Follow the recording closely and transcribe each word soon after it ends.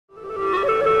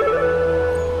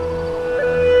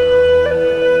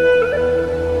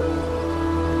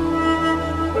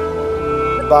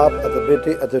बाप ਅਤੇ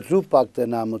बेटे ਅਤੇ रूह पाक के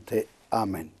नाम उत्ते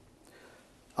आमेन।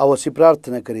 आओ असी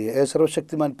प्रार्थना करिए। ऐ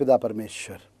सर्वशक्तिमान पिता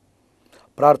परमेश्वर,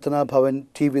 प्रार्थना भवन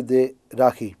टीवी दे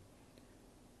राही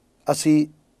असी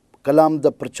कलाम दा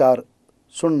प्रचार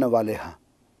सुनने वाले हाँ।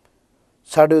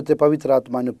 साढ़े उत्ते पवित्र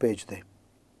आत्मा नूं भेज दे।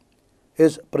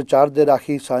 इस प्रचार दे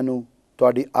राही सानू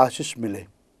तुहाडी आशीष मिले।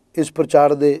 इस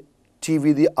प्रचार दे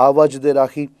टीवी दी आवाज़ दे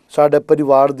राही साडे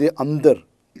परिवार दे अंदर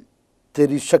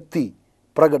तेरी शक्ति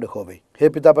प्रगट होवे। हे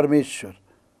पिता परमेश्वर,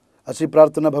 असी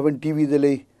प्रार्थना भवन टीवी दे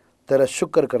लई तेरा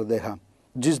शुक्र करते हाँ,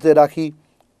 जिस दे राही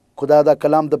खुदा दा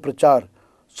कलाम दा प्रचार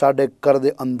साडे घर दे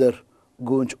अंदर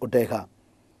गूंज उठेगा।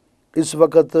 इस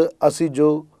वक्त असी जो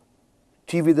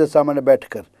टीवी दे सामने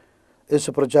बैठकर इस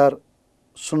प्रचार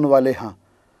सुनने वाले हाँ,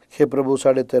 हे प्रभु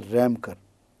साडे ते रहम कर।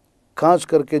 खास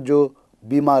करके जो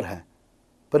बीमार है,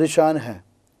 परेशान है,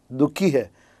 दुखी है,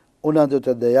 उन्हां दे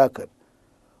उत्ते दया कर,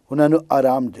 उन्हां नूं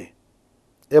आराम दे।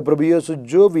 ए प्रभु यीशु,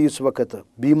 जो भी इस वक्त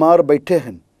बीमार बैठे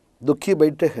हैं, दुखी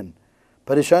बैठे हैं,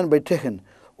 परेशान बैठे हैं,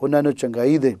 उन्हां नूं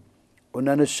चंगाई दे,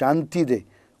 उन्हां नूं शांति दे,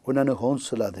 उन्हां नूं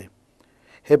हौसला दे।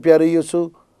 हे प्यारे यीशु,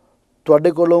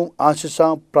 तुहाडे कोलों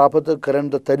आशीषां प्राप्त करन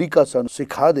दा तरीका सानूं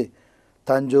सिखा दे,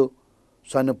 तां जो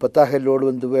सानूं पता है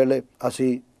लोड़वंद वेले असी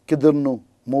किधर नूं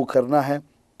मूँह करना है,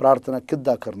 प्रार्थना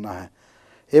किद्दां करना है।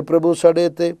 हे प्रभु, साडे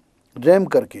ते रहम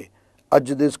करके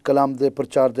अज दे इस कलाम दे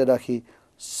प्रचार दे राही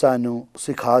सानू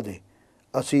सिखा दे।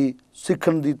 असी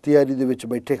सीखण दी तैयारी दे विच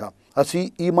बैठे हाँ। असी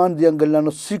ईमान दीआं गल्लां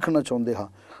नूं सीखना चाहुंदे हाँ,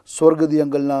 स्वर्ग दीआं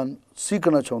गल्लां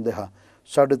सीखना चाहुंदे हाँ।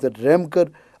 साडे ते रहम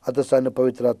कर अते सानू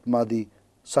पवित्र आत्मा दी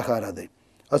सहारा दे।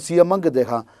 असी मंगदे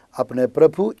हाँ अपने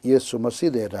प्रभु यीशु मसीह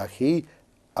दे राही,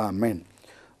 आमीन।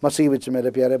 मसीह विच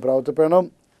मेरे प्यारे भराओ ते भैणों,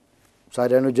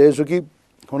 सारिआं नूं जय सुखी।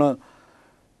 हुण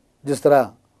जिस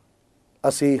तरह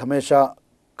असी हमेशा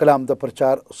कलाम दा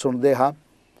प्रचार सुनदे हाँ,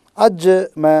 अज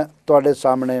मैं तुहाडे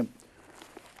सामने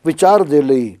विचार दे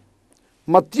लई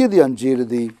मत्ती दी अंजीर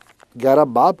दी 11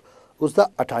 बाब उसका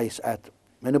 28 ऐत।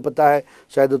 मैनू पता है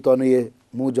शायद तुहानूं ये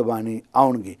मूँह जबानी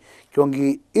आउणगी,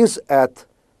 क्योंकि इस ऐत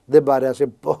दे बारे से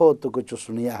बहुत कुछ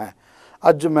सुनिया है।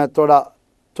 अज मैं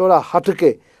थोड़ा हट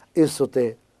के इस उत्ते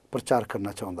प्रचार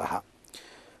करना चाहुंदा हाँ।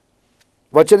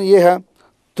 वचन ये है,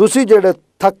 तुसी जिहड़े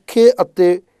थके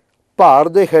अते भार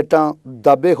दे हेठां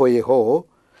दबे होए हो,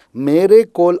 मेरे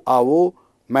कोल आओ,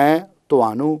 मैं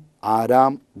तुहानू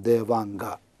आराम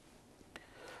देवांगा।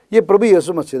 ये प्रभु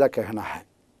यीशु मसीह का कहना है।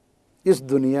 इस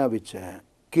दुनिया विच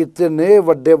कितने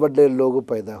वड्डे वड्डे लोग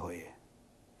पैदा होए,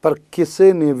 पर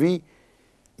किसी ने भी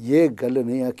ये गल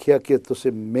नहीं आखिया कि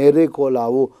तुसी मेरे कोल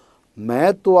आओ,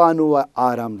 मैं तुहानू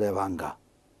आराम देवांगा।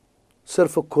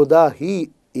 सिर्फ खुदा ही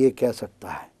ये कह सकता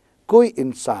है, कोई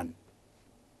इंसान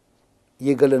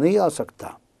ये गल नहीं आ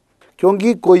सकता,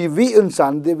 क्योंकि कोई भी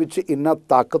इंसान दे विच इन्ना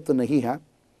ताकत नहीं है,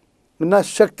 इन्ना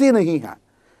शक्ति नहीं है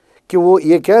कि वो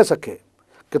ये कह सके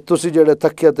कि तुसी जिहड़े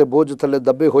थके ते बोझ थले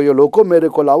दबे होए लोको, मेरे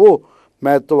कोल आओ,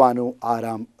 मैं तुहानू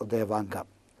आराम देवांगा।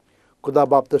 खुदा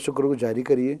बाप दा शुक्रगुजारी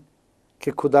करिए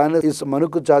कि खुदा ने इस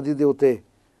मनुख जाति दे उते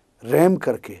रहम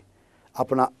करके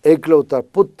अपना एकलौता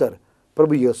पुत्र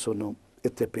प्रभु यीशु नूं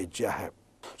इत्थे भेजिया है।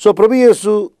 सो प्रभु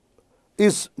यीशु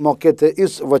इस मौके ते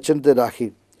इस वचन दे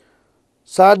राही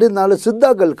साडे नाल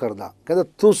सीधा गल करदा, कहंदा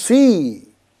तुसी,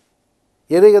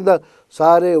 ये नहीं कहंदा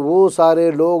सारे वो सारे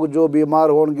लोग जो बीमार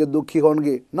होणगे, दुखी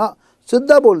होणगे, ना,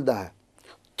 सीधा बोलदा है,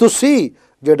 तुसी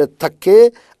जिहड़े थके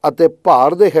अते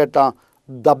भार दे हेठां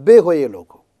दबे होए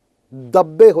लोग,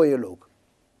 दबे होए लोग,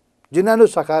 जिन्हां नूं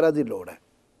सहारा दी लोड़ है,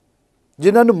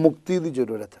 जिन्हां नूं मुक्ति दी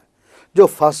जरूरत है, जो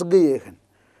फस गए हैं,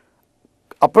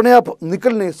 अपने आप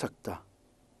निकल नहीं सकता,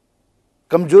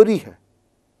 कमजोरी है,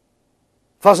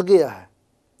 फस गया है,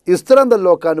 इस तरह के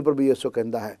लोगों को प्रभु यीशु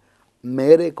कहता है,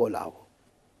 मेरे कोल आओ,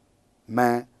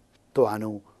 मैं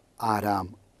तुहानू आराम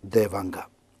देवांगा।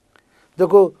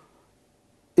 देखो,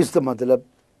 इसका मतलब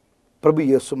प्रभु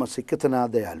यीशु मसीह कितना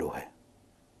दयालु है,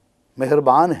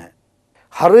 मेहरबान है।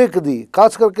 हर एक दी,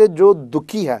 खास करके जो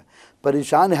दुखी है,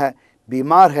 परेशान है,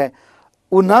 बीमार है,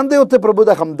 उन्हां दे उत्ते प्रभु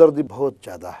दा हमदर्दी बहुत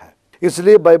ज़्यादा है।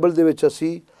 इसलिए बाइबल दे विच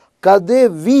असी कदे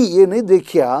भी ये नहीं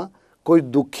देखिया कोई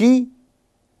दुखी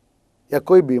या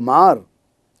कोई बीमार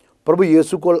प्रभु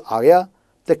यीशु कोल आ गया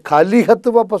तो खाली हथ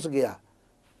वापस गया,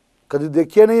 कभी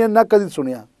देखिया नहीं है, ना कभी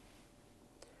सुनिया।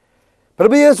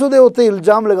 प्रभु यीशु दे उत्ते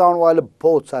इल्जाम लगाने वाले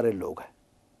बहुत सारे लोग हैं,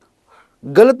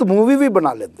 गलत मूवी भी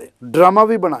बना लेते, ड्रामा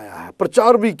भी बनाया है,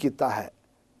 प्रचार भी किया है,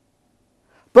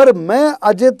 पर मैं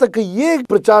अजे तक ये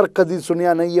प्रचार कभी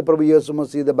सुनिया नहीं है प्रभु यीशु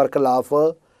मसीह दे बरखलाफ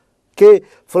कि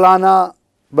फलाना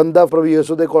बंदा प्रभु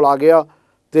यीशु दे कोल आ गया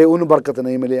तो उन्हें बरकत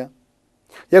नहीं मिलिया,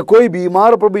 या कोई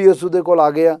बीमार प्रभु यीशु दे कोल आ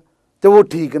गया तो वो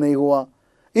ठीक नहीं हुआ,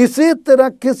 इसी तरह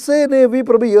किसी ने भी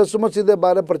प्रभु यीशु मसीह के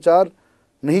बारे प्रचार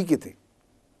नहीं की।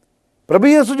 प्रभु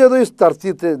यीशु जो इस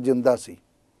धरती ते जिंदा सी,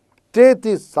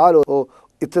 33 साल वो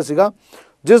इत्थे सीगा,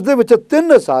 जिस दे विच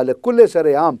 3 साल खुले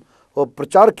शरेआम वो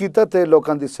प्रचार किया ते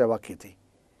लोगों की सेवा की।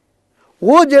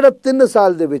 वो जिहड़ा 3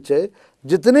 साल दे विच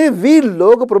जितने भी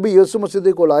लोग प्रभु यीशु मसीह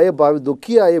दे कोल आए, भावे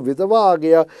दुखी आए, विधवा आ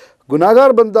गया,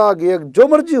 गुनाहगार बंदा आ गया, जो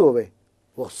मर्जी होवे,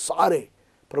 वो सारे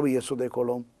प्रभु यीशु दे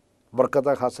कोलों बरकत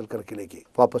हासिल करके ले गए,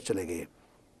 वापस चले गए।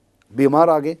 बीमार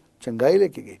आ गए, चंगाई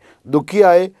लेके गए, दुखी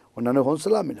आए, उन्होंने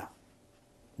हौसला मिला,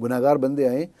 गुनाहगार बंदे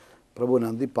आए, प्रभु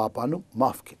उन्होंने पापां नूं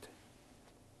माफ़ किए।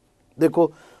 देखो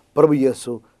प्रभु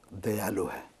यीशु दयालु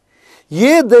है।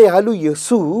 ये दयालु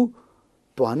यीशु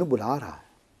तुहानूं बुला रहा है,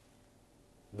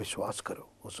 विश्वास करो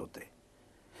उस उत्ते,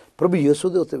 प्रभु यीशु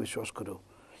दे उत्ते विश्वास करो।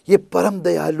 ये परम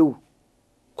दयालु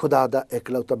खुदा दा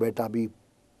इकलौता बेटा भी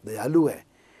दयालु है।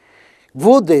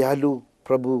 वो दयालु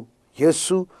प्रभु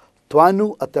यीशु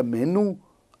तुहानूं अते मैनूं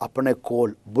अपने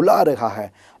कोल बुला रहा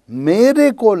है।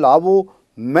 मेरे कोल आवो,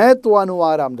 मैं तुहानूं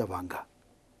आराम देवांगा।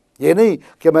 ये नहीं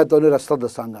कि मैं तुहानूं रस्ता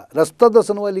दसांगा, रस्ता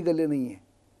दसन वाली गल नहीं है।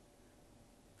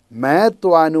 मैं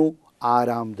तुहानूं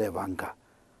आराम देवांगा।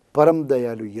 परम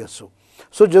दयालु यीशु।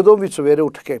 सो जदों भी सवेरे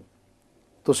उठ के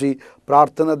तुसी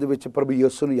प्रार्थना दे विच प्रभु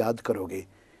यीशु नूं याद करोगे,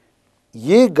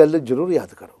 ये गल जरूर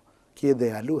याद करो कि ये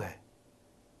दयालु है,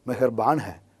 मेहरबान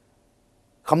है,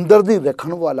 हमदर्दी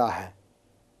रखने वाला है।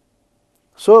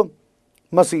 सो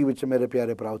मसीह विच मेरे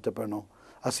प्यारे भराओ ते भैणों,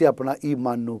 असीं अपना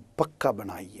ईमान नूं पक्का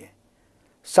बनाईए।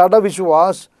 साडा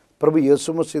विश्वास प्रभु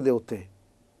यीशु मसीह दे उत्ते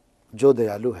जो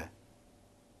दयालु है,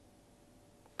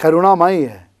 करुणामय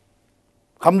है,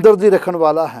 हमदर्दी रखने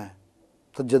वाला है,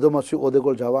 तो जदों असीं उहदे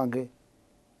कोल जावांगे,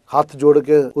 हथ जोड़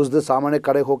के उसके सामने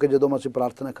खड़े होकर जदों असीं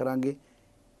प्रार्थना करांगे,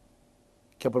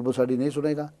 क्या प्रभु साडी नहीं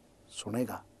सुनेगा?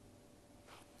 सुनेगा,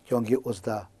 क्योंकि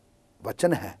उसका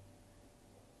वचन है,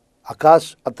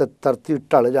 आकाश अते धरती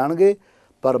टल जाणगे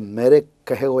पर मेरे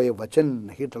कहे हुए वचन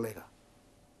नहीं टलेगा,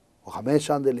 वो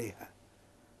हमेशा दे लिए है।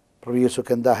 प्रभु यीशु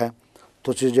कहता है,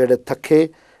 तुसीं जिहड़े थके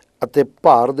अते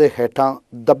भार दे हेठां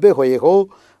दबे हुए हो,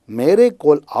 मेरे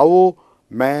कोल आओ,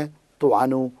 मैं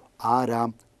तुहानूं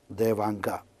आराम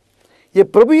देवांगा। ये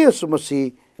प्रभु यीशु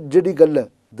मसीह जिहड़ी गल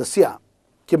दसिया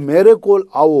कि मेरे कोल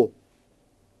आओ,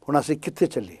 हुण असीं कित्थे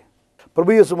चलीए?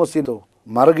 प्रभु यीशु मसीह तो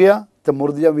मर गया तो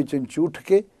मुर्दियां विचों झूठ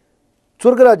के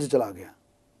सुरग राज्य चला गया,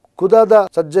 खुदा दा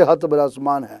सज्जे हथ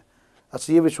बिराजमान है,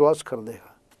 असीं ये विश्वास करदे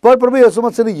हां। पर प्रभु यीशु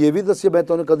मसीह ने यह भी दसिया, मैं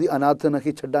तुहानूं कदी अनाथ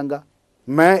नहीं छड्डांगा,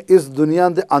 मैं इस दुनिया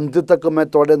के अंत तक मैं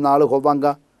तुहाडे नाल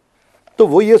होवांगा। तो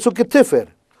वो यीशु कित्थे फिर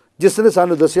जिसने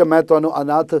सानूं दसिया मैं तुहानूं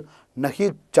अनाथ नहीं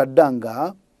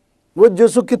छड्डांगा, वो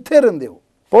यीशु कित्थे रहिंदे हो?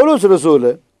 पौलुस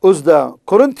रसूल उसदा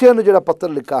कुरिन्थियां नूं जिहड़ा पत्र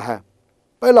लिखा है,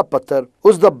 पहला पत्र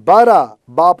उसदा 12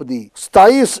 बाप दी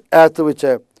 27 ऐत विच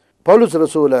पौलुस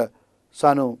रसूल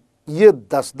सानूं ये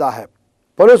दसदा है।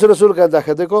 पौलुस रसूल कहता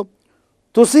है, देखो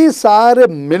तुसी सारे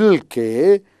मिल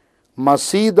के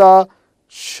मसीह दा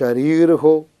शरीर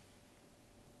हो।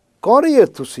 कौन है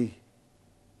तुसी?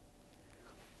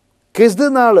 किस दे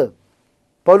नाल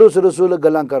पौलुस रसूल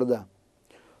गल्लां करदा?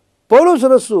 पौलुस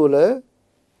रसूल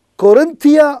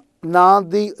कुरिन्थिया नां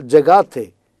दी जगह थे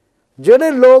जिहड़े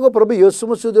लोग प्रभु यीशु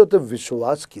मसीह दे उत्ते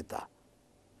विश्वास कीता,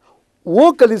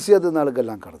 वो कलीसिया दे नाल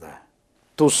गल्लां करदा है।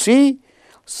 तुसी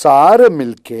सारे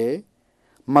मिल के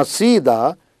मसीह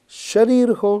दा शरीर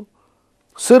हो।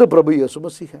 सिर प्रभु यीशु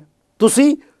मसीह है,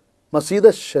 तुसी मसीह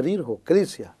दा शरीर हो।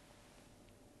 कलीसिया,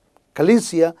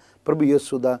 कलीसिया प्रभु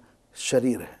यीशु दा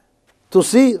शरीर है।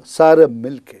 तुसी सारे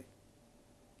मिल के,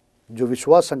 जो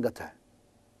विश्वास संगत है,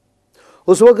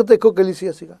 उस वक्त एको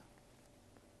कलीसिया सीगा,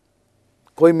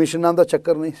 कोई मिशनां दा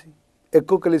चक्कर नहीं सी,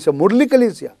 एको कलीसिया, मुढ़ली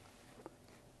कलीसिया।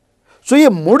 सो ये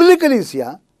मुढ़ली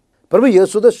कलीसिया प्रभु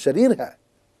यीशु दा शरीर है।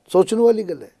 सोचने वाली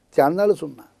गल है, ध्यान नाल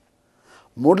सुनना।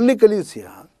 मुढ़ली कलीसिया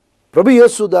प्रभु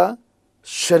यीशु दा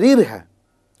शरीर है।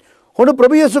 हुण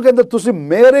प्रभु यीशु कहंदा तुसीं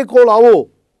मेरे कोल आओ,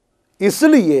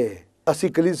 इसलिए असीं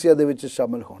कलीसिया दे विच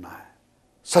शामिल होना है,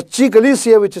 सच्ची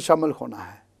कलीसिया विच शामिल होना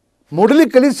है, मुढ़ली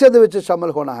कलीसिया दे विच शामिल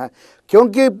होना है।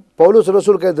 क्योंकि पौलुस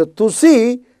रसूल कहते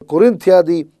तुसीं कुरिन्थिया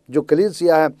दी जो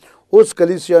कलीसिया है, उस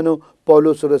कलीसिया नूं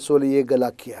पौलुस रसूल ये गल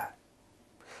आखिया है,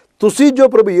 तुसीं जो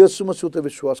प्रभु यीशु मसीह ते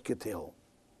विश्वास कीते हो,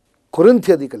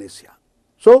 कुरिन्थिया दी कलीसिया।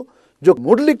 सो जो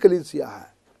मुढ़ली कलीसिया है,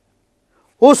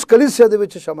 उस कलीसिया दे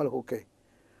विच शामिल होके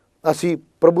असीं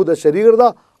प्रभु दे शरीर दा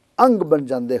अंग बन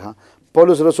जांदे हां।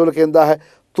 पौलुस रसूल कहंदा है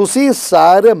तुसीं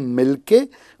सारे मिल के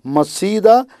मसीह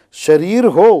दा शरीर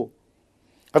हो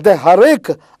अते हर एक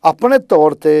अपने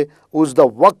तौर ते उसदा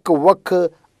वक-वक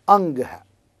अंग है।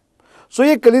 सो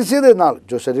ये कलीसिया दे नाल,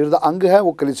 जो शरीर दा अंग है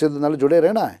वो कलीसिया दे नाल जुड़े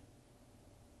रहना है,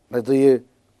 नहीं तो ये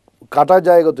काटा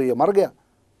जाएगा तो ये मर गया।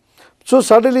 सो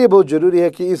साडे लिए बहुत जरूरी है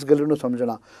कि इस गल नूं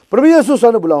समझना। प्रभु यीशु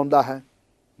सानूं बुलाउंदा है,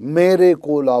 मेरे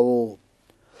कोल आओ।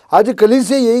 अज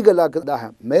कलीसिया यही गल्लां करदा है,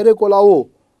 मेरे कोल आओ,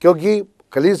 क्योंकि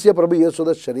कलीसिया प्रभु यीशु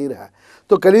दा शरीर है।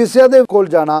 तो कलीसिया दे कोल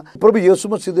जाना, प्रभु यीशु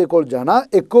मसीह दे कोल जाना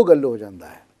इक्को गल हो जांदा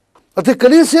है। अते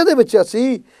कलीसिया दे विच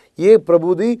असीं ये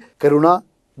प्रभु दी करुणा,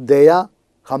 दया,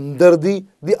 हमदर्दी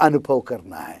दी अनुभव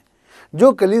करना है।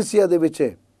 जो कलीसिया दे विच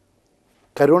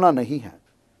करुणा नहीं है,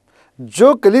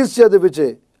 जो कलीसिया दे विच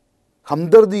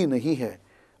हमदर्दी नहीं है,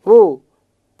 वो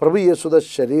प्रभु यीशु दा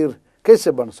शरीर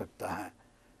कैसे बन सकता है।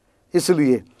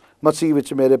 इसलिए मसीह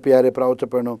विच मेरे प्यारे भराओ ते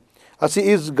भैणों, असीं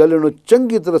इस गल नूं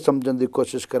चंगी तरह समझण दी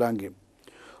कोशिश करांगे।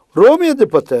 रोमियो दे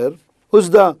पत्र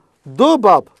उसदा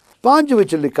 2:5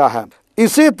 विच लिखा है,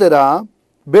 इसे तरह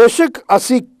बेशक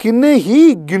असीं किन्ने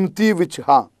ही गिनती विच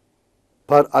हां,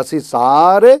 पर असीं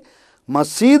सारे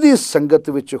मसीह दी संगत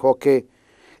विच होके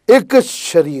एक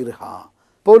शरीर हां।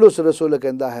 पौलुस रसूल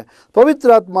कहता है,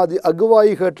 पवित्र आत्मा की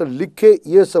अगवाई हेठ लिखे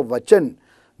इस वचन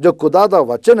जो खुदा दा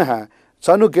वचन है,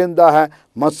 सानू कहता है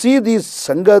मसीह दी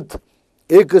संगत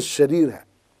एक शरीर है,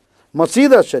 मसीह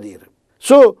दा शरीर।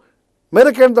 सो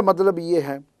मेरे कहने का मतलब ये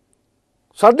है,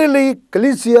 साडे लई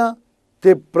कलीसिया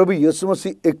ते प्रभु यीशु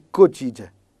मसीह एको चीज़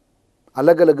है,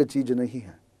 अलग अलग चीज़ नहीं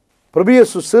है। प्रभु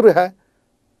यीशु सिर है,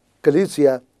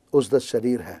 कलीसिया उसका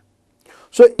शरीर है।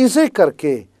 सो इसे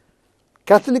करके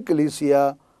कैथलिक कलीसिया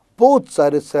बहुत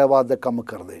सारे सेवा दे कम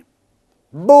कर दे,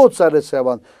 बहुत सारे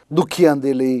सेवा दुखियां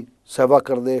दे लई सेवा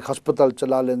करते, हस्पताल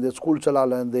चला लेंदे, स्कूल चला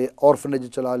लेंदे, ऑर्फनेज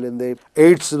चला लेंदे,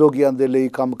 एड्स रोगियों के लिए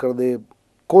काम करते,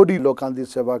 कोड़ी लोगों की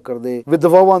सेवा करते,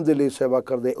 विधवावां के लिए सेवा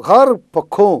करते, हर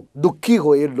पक्षों दुखी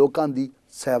होए लोगों की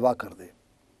सेवा करते,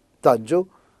 ताजो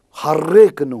हर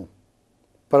एक नूं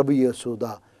प्रभु यीशु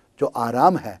दा जो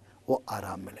आराम है वो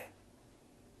आराम मिले।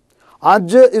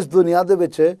 अज इस दुनिया दे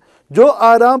विच जो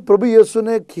आराम प्रभु यीशु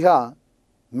ने कहा,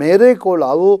 मेरे कोल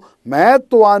आओ मैं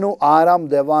तुहानू आराम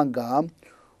देवांगा,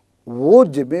 वो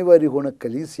जिम्मेवारी हुण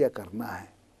कलीसिया करना है।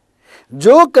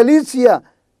 जो कलीसिया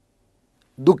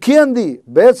दुखियां दी,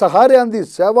 बेसहारियां दी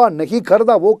सेवा नहीं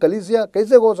करता, वो कलीसिया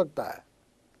कैसे हो सकता है।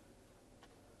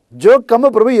 जो कम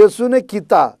प्रभु यीशु ने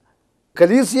किया,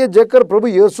 कलीसिया जेकर प्रभु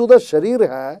यीशु दा शरीर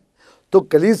है, तो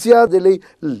कलीसिया दे लई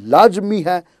लाजमी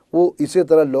है वो इसी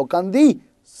तरह लोकां दी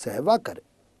सेवा करे।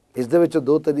 इस दे विच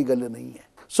दो तरी गल नहीं है।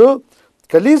 सो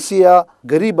कलीसिया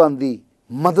गरीबां दी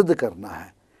मदद करना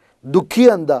है,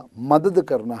 दुखियां दा मदद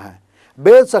करना है,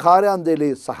 बेसहारियां दे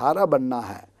लई सहारा बनना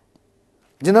है,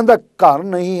 जिन्हां दा घर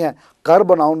नहीं है घर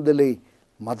बनाउण दे लई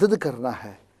मदद करना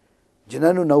है,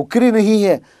 जिन्हां नूं नौकरी नहीं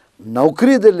है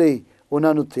नौकरी दे लई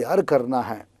उन्हां नूं तैयार करना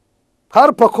है,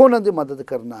 हर पक्षों उन्हां दी मदद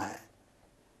करना है।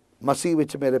 मसीह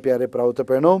विच मेरे प्यारे भराओ ते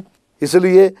भैणों,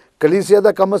 इसलिए कलीसिया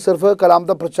दा काम सिर्फ कलाम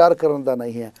दा प्रचार करन दा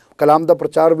नहीं है, कलाम दा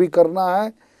प्रचार भी करना है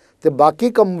ते बाकी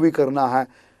काम भी करना है।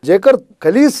 जेकर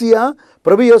कलीसिया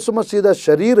प्रभु यीशु मसीह दा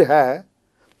शरीर है,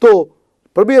 तो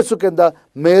प्रभु यीशु कहता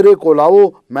मेरे कोल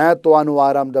आओ मैं तुहानू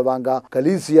आराम देवांगा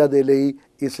कलीसिया दे लई।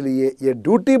 इसलिए ये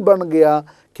ड्यूटी बन गया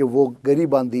कि वो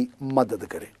गरीबां दी मदद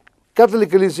करे।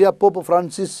 कैथोलिक कलीसिया पोप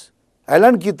फ्रांसिस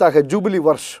ऐलान किया है जुबली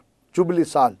वर्ष, जुबली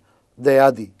साल, दया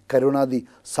दी करुणा दी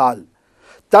साल,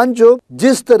 तांजो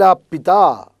जिस तरह पिता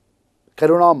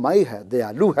करुणामय है,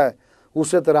 दयालु है,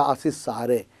 उसी तरह असीं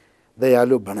सारे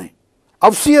दयालु बने।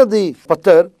 अफसिया दी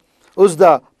पत्र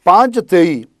उसका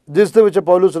 5:23 जिस दे विच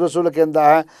पौलुस रसूल कहता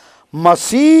है,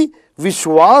 मसीह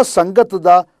विश्वास संगत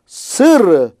दा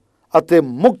सिर अते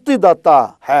मुक्तिदाता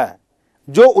है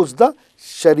जो उसका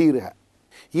शरीर है।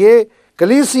 ये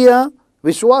कलीसिया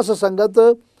विश्वास संगत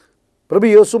प्रभु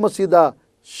यीशु मसीह दा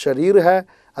शरीर है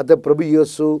अते प्रभु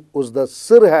यीशु उसका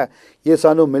सिर है। ये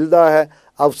सानू मिलता है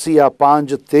अफसिया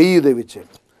 5:23 दे विच।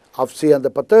 अफसिया दा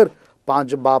पत्र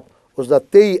 5 बाप उसका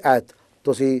 23 आयत।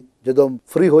 तुसीं जदों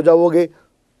फ्री हो जाओगे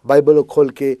बाइबल खोल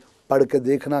के पढ़ के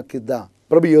देखना किद्दां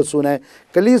प्रभु यीशु ने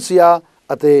कलीसिया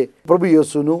अते प्रभु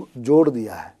यीशु नू जोड़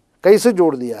दिया है, कैसे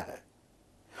जोड़ दिया है।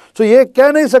 सो ये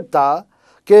कह नहीं सकता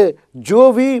कि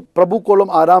जो भी प्रभु कोलों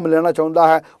आराम लेना चाहता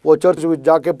है वो चर्च में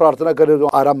जाके प्रार्थना करे तो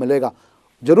आराम मिलेगा।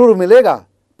 जरूर मिलेगा,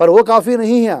 पर वो काफ़ी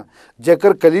नहीं है।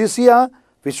 जेकर कलीसिया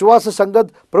विश्वास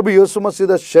संगत प्रभु यीशु मसीह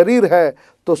दा शरीर है,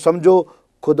 तो समझो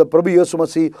खुद प्रभु यीशु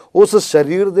मसीह उस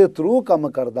शरीर दे थ्रू काम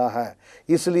करता है।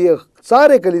 इसलिए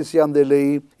सारे कलीसियां दे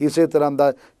लई इसी तरह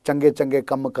का चंगे चंगे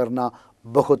काम करना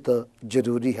बहुत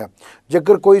जरूरी है।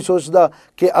 जेकर कोई सोचता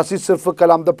कि असी सिर्फ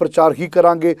कलाम का प्रचार ही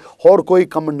करांगे और कोई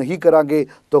कम नहीं करांगे,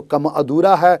 तो कम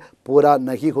अधूरा है, पूरा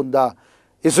नहीं हुंदा।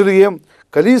 इसलिए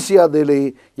कलीसिया दे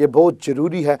लई ये बहुत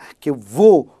जरूरी है कि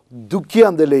वो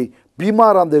दुखियां दे लई,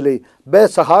 बीमारां दे लई,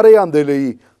 बेसहारियां दे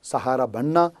लई सहारा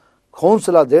बनना,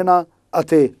 हौसला देना,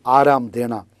 ਅਤੇ ਆਰਾਮ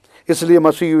ਦੇਣਾ। इसलिए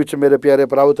मसीह विच मेरे प्यारे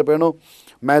भराओ ते भैणो,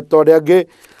 मैं तुहाडे अगे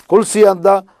कुलसियां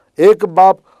दा 1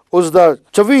 बाब उसका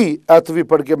 24 ऐत भी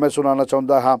पढ़ के मैं सुनाना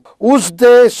चाहता हाँ।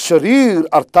 उसके शरीर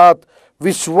अर्थात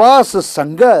विश्वास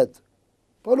संगत,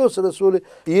 पौलुस रसूल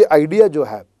ये आइडिया जो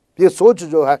है, ये सोच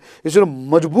जो है, इसे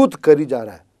मजबूत करी जा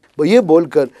रहा है वो ये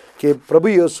बोलकर कि प्रभु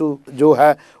यीशु जो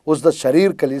है उसका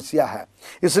शरीर कलीसिया है।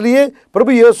 इसलिए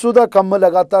प्रभु यीशु का काम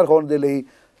लगातार होने के लिए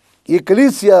ये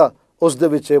कलीसिया उस दे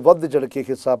विच वध चढ़ के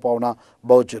हिस्सा पाना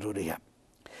बहुत जरूरी है।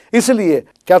 इसलिए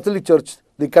कैथोलिक चर्च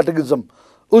द कैटेकिज्म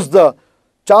उसका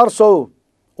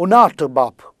 459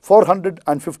 बाप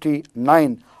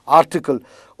 459 आर्टिकल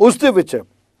उस दे विच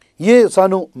ये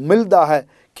सानू मिलता है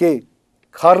कि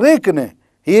हर एक ने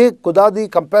ये खुदा दी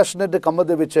कंपैशनेट कम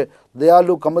दे विच,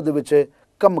 दयालु कम दे विच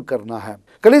कम करना है।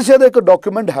 कलीसिया का एक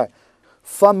डॉक्यूमेंट है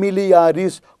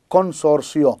फैमिलियारिस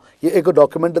कंसोर्सियो, ये एक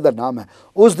डॉक्यूमेंट का नाम है।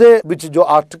 उस दे विच जो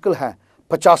आर्टिकल है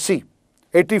 85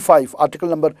 85 आर्टिकल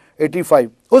नंबर 85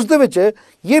 उस दे विच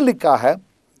ये लिखा है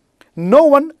no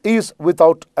one is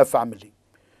without a family,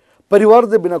 परिवार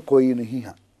के बिना कोई नहीं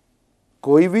है।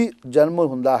 कोई भी जन्म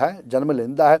हुंदा है, जन्म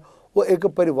लेंदा है, वो एक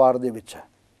परिवार दे विच है।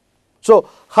 सो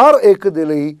हर एक दे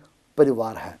लई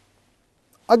परिवार है।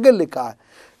 अगे लिखा है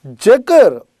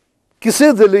जेकर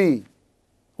किसी दे लई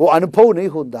वो अनुभव नहीं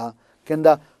होता,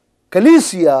 कहंदा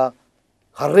कलीसिया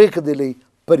हर एक दे लई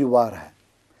परिवार है।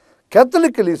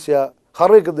 कैथोलिक कलीसिया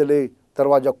हर एक दे लई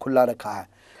दरवाजा खुला रखा है।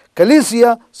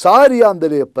 कलीसिया सारियां दे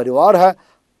लई परिवार है,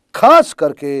 खास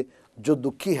करके जो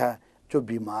दुखी है, जो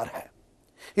बीमार है।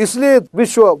 इसलिए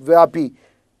विश्वव्यापी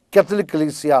कैथोलिक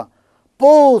कलीसिया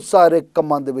बहुत सारे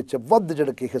कामां दे विच वध चढ़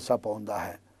के हिस्सा पाउंदा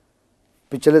है।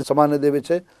 पिछले जमाने दे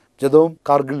विच जदों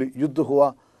कारगिल युद्ध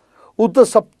हुआ,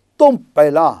 उस सब तो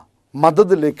पहला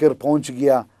मदद लेकर पहुंच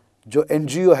गया जो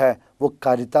NGO है, वो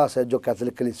कारितास है, जो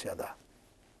कैथोलिक कलीसिया दा।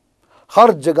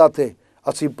 हर जगह ते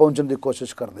असी पहुंचने की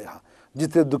कोशिश करते हाँ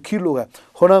जिथे दुखी लोग है।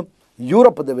 हुण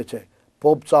यूरोप दे विच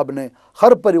पोप साहब ने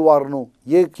हर परिवार नूं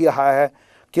ये कहा है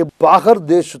कि बाहर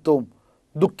देश तो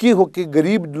दुखी होकर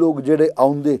गरीब लोग जेडे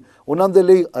आउंदे उन्हां दे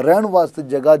लई रहण वास्ते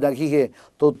जगह नहीं है,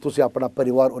 तो तुसीं अपना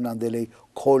परिवार उन्हां दे लई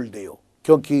खोल दिओ,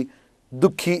 क्योंकि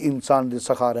दुखी इंसान दे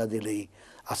सहारा दे लई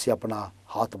असीं अपना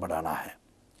हाथ बढ़ाना है।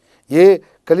 ये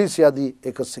कलीसिया दी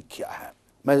एक सिक्ख्या है।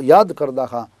 मैं याद करदा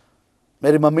हाँ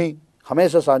मेरी मम्मी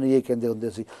हमेशा सानू ये कहते होंदे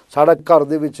सी, साडा घर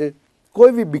दे विच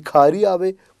कोई भी भिखारी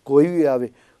आवे, कोई भी आवे,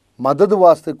 मदद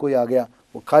वास्ते कोई आ गया,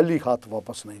 वो खाली हाथ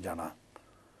वापस नहीं जाना।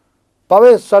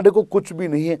 भावे साढ़े को कुछ भी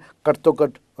नहीं है, कट तो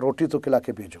कट रोटी तो खिला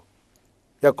के भेजो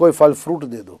या कोई फल फ्रूट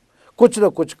दे दो, कुछ ना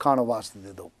कुछ खाने वास्ते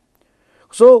दे दो।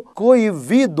 सो कोई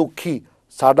भी दुखी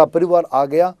साडा परिवार आ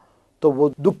गया तो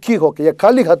वो दुखी होके या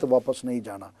खाली हाथ वापस नहीं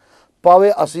जाना। भावे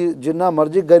असी जिन्ना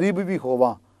मर्जी गरीब भी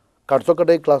होवा, कट तो कट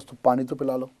एक गिलास तो पानी तो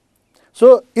पिला लो।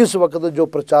 सो इस वक्त जो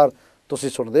प्रचार तुसीं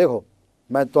सुनदे हो,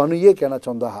 मैं तुहानूं ये कहना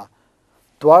चाहुंदा हाँ,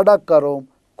 तुहाडा घरों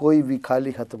कोई भी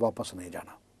खाली हाथ वापस नहीं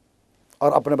जाना।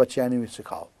 और अपने बच्चों ने भी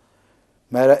सिखाओ।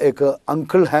 मेरा एक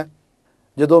अंकल है,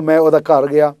 जदों मैं उहदा घर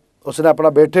गया, उसने अपना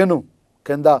बेटे नूं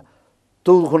कहंदा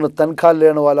तू हुण तनख्वाह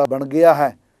लेण वाला बन गया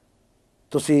है,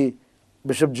 तुसीं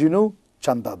बिशप जी नूं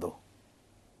चंदा दो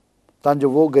तां जो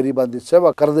वो गरीबां दी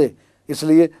सेवा कर दे,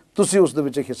 इसलिए तुसीं उस दे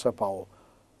विच हिस्सा पाओ।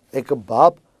 एक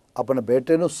बाप अपने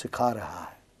बेटे नूं सिखा रहा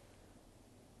है।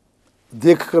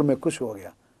 देखकर मैं खुश हो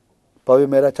गया। भावे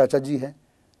मेरा चाचा जी है,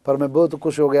 पर मैं बहुत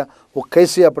खुश हो गया वो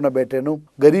कैसे अपने बेटे नूं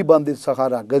गरीबां दी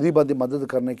सहारा, गरीबां दी मदद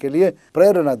करने के लिए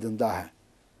प्रेरणा दिंदा है।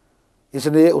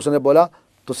 इसलिए उसने बोला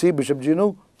तुसीं बिशप जी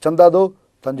नूं चंदा दो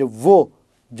तां जो वो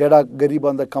जिहड़ा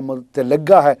गरीबां दा काम ते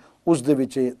लगा है उस दे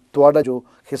विच तुहाडा जो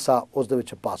हिस्सा उस दे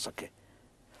विच पा सके।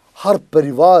 हर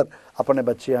परिवार अपने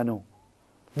बच्चों नूं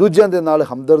दूजिਆਂ दे नाल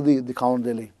हमदर्दी दिखाउण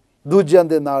दे लई, दूजिਆਂ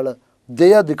दे नाल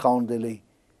दया दिखाउण दे लई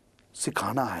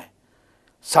सिखाना है।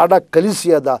 साडा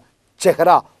कलीसिया दा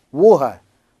चेहरा वो है,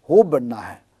 वो बनना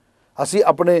है। असी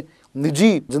अपने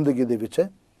निजी जिंदगी दे विच,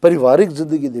 परिवारिक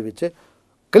जिंदगी दे विच,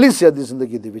 कलीसिया दी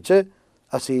जिंदगी दे विच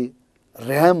असी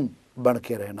रहम बन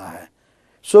के रहना है।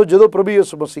 सो जदों प्रभु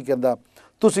यीशु मसीह कहंदा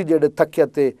तुसीं जिहड़े थके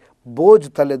ते बोझ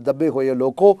थले दबे होए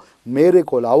लोको मेरे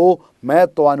कोल आओ, मैं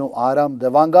तुहानूं आराम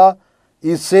देवांगा।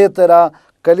 इसे तरह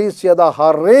कलीसिया दा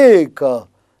हर एक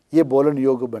ये बोलन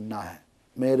योग बनना है,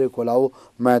 मेरे कोल आओ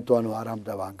मैं तुहानूं आराम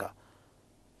देवांगा।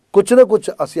 कुछ ना कुछ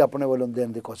असी अपने वालों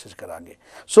देने की कोशिश करांगे।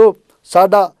 सो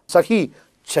साडा सही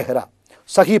चेहरा,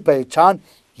 सही पहचान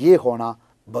ये होना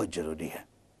बहुत जरूरी है।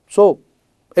 सो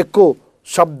एको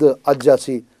शब्द अज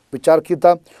असी विचार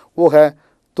किया, वो है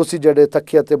तुसी जड़े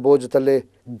थके ते बोझ थले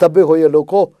दबे हुए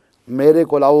लोगों मेरे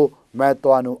को आओ मैं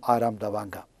तुहानूं आराम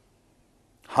देवांगा।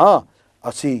 हाँ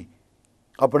असी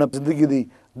अपने जिंदगी की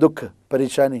दुख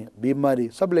परेशानी बीमारी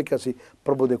सब लेके असीं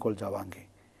प्रभु दे कोल जावांगे।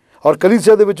 और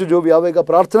कलीसिया दे विच जो भी आवेगा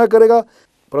प्रार्थना करेगा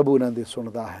प्रभु उन्हां दी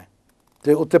सुणदा है।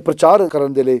 ते उत्ते प्रचार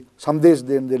करन दे लई संदेश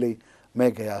देण दे लई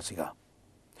मैं गया सीगा।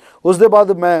 उस दे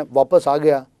बाद मैं वापस आ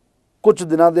गया। कुछ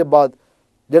दिनां दे बाद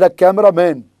जिहड़ा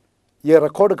कैमरामैन ये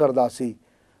रिकॉर्ड करदा सी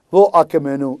वो आके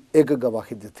मैनू एक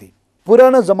गवाही दित्ती।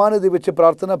 पुराने ज़माने दे विच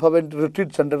प्रार्थना भवन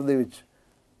रिट्रीट सेंटर दे विच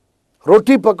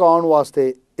रोटी पकाउण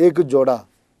वास्ते एक जोड़ा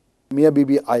मियाँ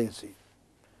बीबी आए सी।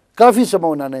 काफ़ी समय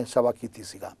उन्होंने सेवा कीती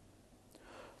सीगा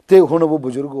ते हुण वो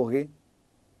बुजुर्ग हो गए।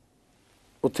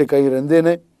 उत्थे कई रहिंदे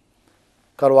ने।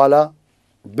 घरवाला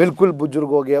बिल्कुल बुजुर्ग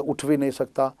हो गया, उठ भी नहीं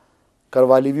सकता।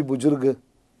 घरवाली भी बुजुर्ग,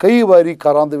 कई बारी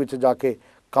घरां दे विच जाके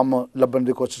काम लभण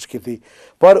की कोशिश की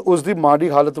पर उसकी माड़ी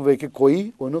हालत वेख के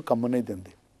कोई उन्होंने कम नहीं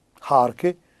देंदे। हार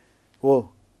के वो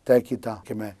तय किया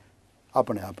कि मैं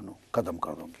अपने आप को खत्म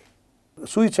कर दूँगी।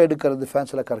 सुइसाइड करने का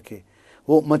फैसला करके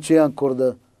वो मच्छियां खुर्द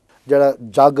जड़ा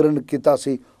जागरण किया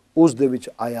सी उस दे विच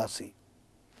आया सी।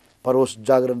 पर उस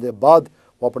जागरण के बाद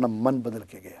वो अपना मन बदल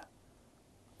के गया।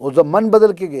 उसका मन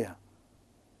बदल के गया।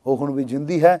 वो हुण भी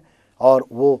जिंदी है और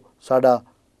वो साडा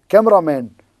कैमरामैन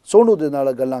सोनू दे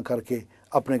नाल गल्लां करके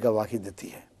अपने गवाही देती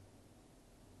है।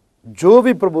 जो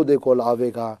भी प्रभु दे कोल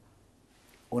आवेगा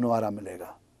उन्हें आराम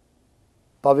मिलेगा।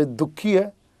 भावे दुखी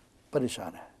है,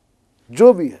 परेशान है,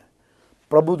 जो भी है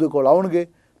प्रभु दे कोल आउणगे,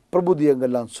 प्रभु दी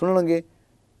गल्लां सुनणगे,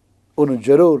 उन्हें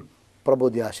जरूर प्रभु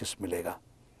दी आशीष मिलेगा।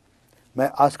 मैं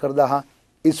आस करदा हाँ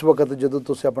इस वक्त जदों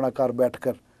तुसीं अपना घर बैठ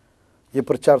कर ये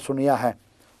प्रचार सुनिया है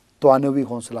तुहानूं भी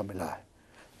हौसला मिला है,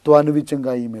 तुहानूं भी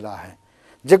चंगाई मिला है।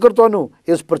 जेकर तुहानूं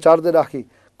इस प्रचार दे राही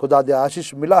खुदा दी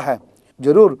आशीष मिला है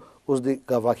जरूर उसकी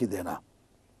गवाही देना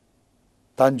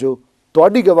तां जो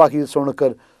तुहाडी गवाही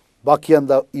सुनकर बाकियां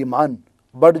दा ईमान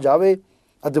बढ़ जावे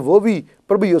अते वो भी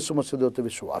प्रभु यीशु मसीह दे उत्ते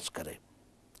विश्वास करे।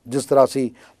 जिस तरह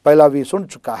से पहला भी सुन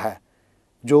चुका है,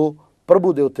 जो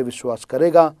प्रभु दे उत्ते विश्वास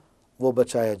करेगा वो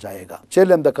बचाया जाएगा।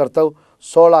 चेलें दा कर्तव्य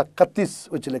 16:31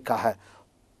 विच लिखा है,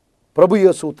 प्रभु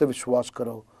यीशु उत्ते विश्वास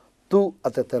करो तू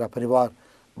अते तेरा परिवार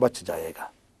बच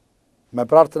जाएगा। मैं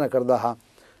प्रार्थना करदा हाँ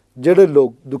जिहड़े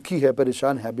लोग दुखी है,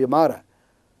 परेशान है, बीमार है,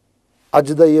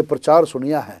 अज दा ये प्रचार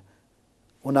सुनिया है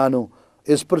उन्होंने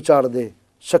इस प्रचार दे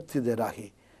शक्ति दे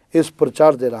राही, इस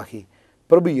प्रचार दे राही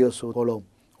प्रभु यीशु कोलों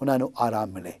उन्होंने आराम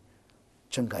मिले,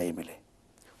 चंगाई मिले।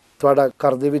 तुहाडा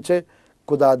घर दे विच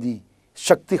खुदा दी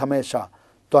शक्ति हमेशा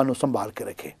तुहानूं संभाल के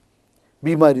रखे,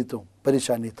 बीमारी तो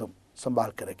परेशानी तो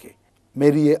संभाल के रखे।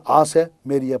 मेरी ये आस है,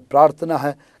 मेरी ये प्रार्थना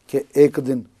है कि एक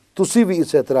दिन तुसी भी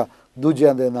इस तरह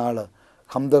दूजियां दे नाल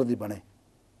हमदर्दी बने,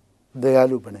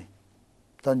 दयालु बने,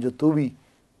 तां जो तू भी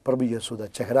प्रभु यीशु दा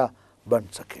चेहरा बन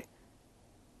सके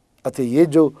अते ये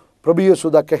जो प्रभु यीशु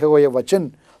दा कहे हुए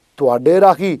वचन तुहाडे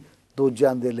राही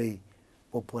दूजियां दे लई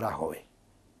वो पूरा होवे।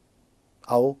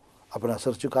 आओ अपना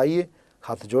सिर झुकाइए,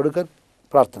 हाथ जोड़कर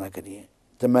प्रार्थना करिए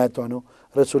तो मैं तुहानूं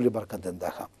रसूली बरकत दिंदा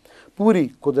हां। पूरी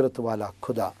कुदरत वाला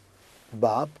खुदा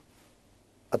बाप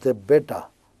अते बेटा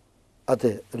अते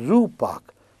रूह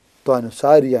पाक तुहानूं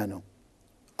सारियां नूं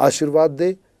आशीर्वाद दे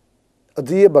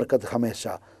अते ये बरकत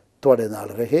हमेशा तुहाडे नाल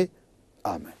रहे।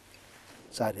 आमीन।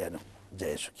 सारियां नूं जय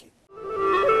यीशु की।